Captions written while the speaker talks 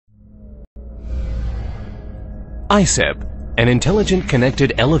iCEP, an intelligent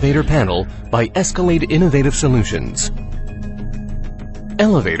connected elevator panel by Escalade Innovative Solutions.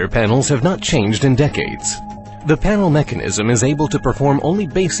 Elevator panels have not changed in decades. The panel mechanism is able to perform only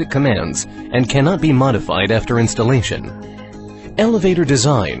basic commands and cannot be modified after installation. Elevator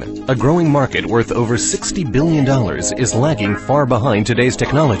design, a growing market worth over $60 billion, is lagging far behind today's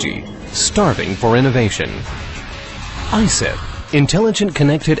technology, starving for innovation. iCEP, Intelligent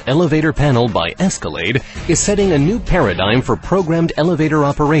Connected Elevator Panel by Escalade, is setting a new paradigm for programmed elevator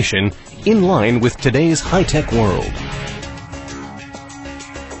operation in line with today's high-tech world.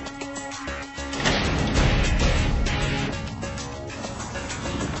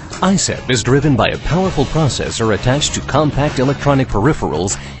 iCEP is driven by a powerful processor attached to compact electronic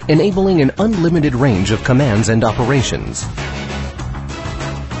peripherals, enabling an unlimited range of commands and operations.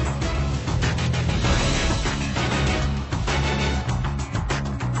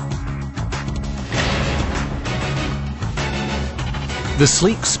 The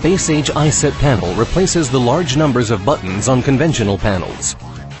sleek space-age iCEP panel replaces the large numbers of buttons on conventional panels.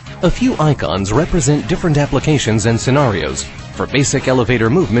 A few icons represent different applications and scenarios for basic elevator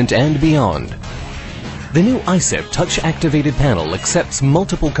movement and beyond. The new iCEP touch-activated panel accepts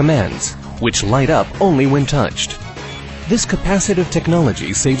multiple commands, which light up only when touched. This capacitive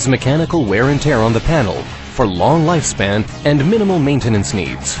technology saves mechanical wear and tear on the panel for long lifespan and minimal maintenance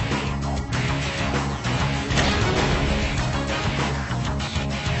needs.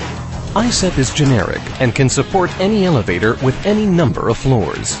 iCEP is generic and can support any elevator with any number of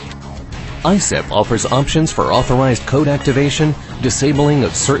floors. iCEP offers options for authorized code activation, disabling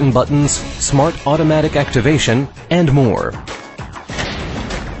of certain buttons, smart automatic activation, and more.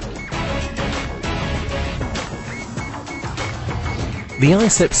 The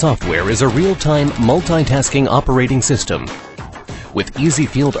iCEP software is a real-time multitasking operating system. With easy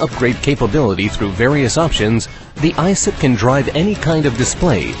field upgrade capability through various options, the iCEP can drive any kind of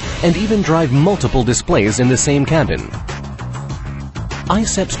display and even drive multiple displays in the same cabin.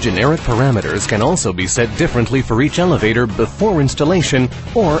 iCEP's generic parameters can also be set differently for each elevator before installation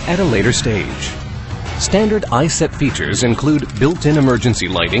or at a later stage. Standard iCEP features include built-in emergency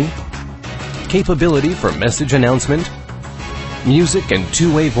lighting, capability for message announcement, music and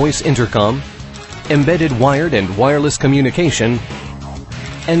two-way voice intercom, embedded wired and wireless communication,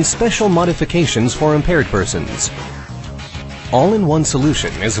 and special modifications for impaired persons. All-in-one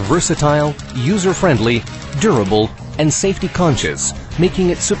solution is versatile, user-friendly, durable, and safety-conscious, making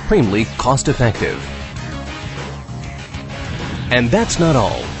it supremely cost-effective. And that's not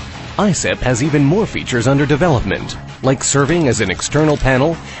all. iCEP has even more features under development, like serving as an external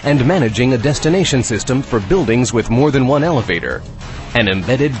panel and managing a destination system for buildings with more than one elevator, an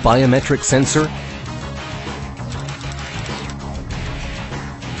embedded biometric sensor,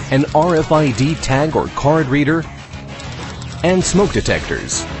 an RFID tag or card reader, and smoke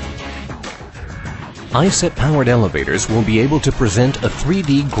detectors. iCEP-powered elevators will be able to present a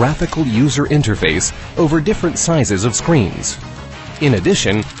 3D graphical user interface over different sizes of screens. In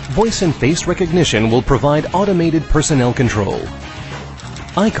addition, voice and face recognition will provide automated personnel control.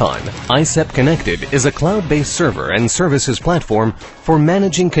 Icon iCEP Connected is a cloud-based server and services platform for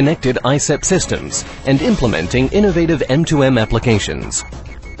managing connected iCEP systems and implementing innovative M2M applications.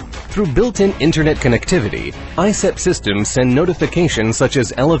 Through built-in internet connectivity, iCEP systems send notifications such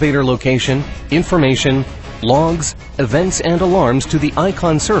as elevator location, information, logs, events, and alarms to the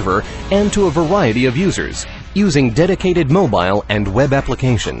Icon server and to a variety of users, using dedicated mobile and web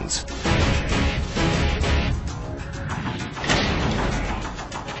applications.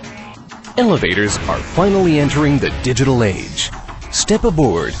 Elevators are finally entering the digital age. Step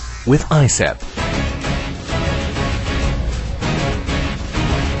aboard with iCEP.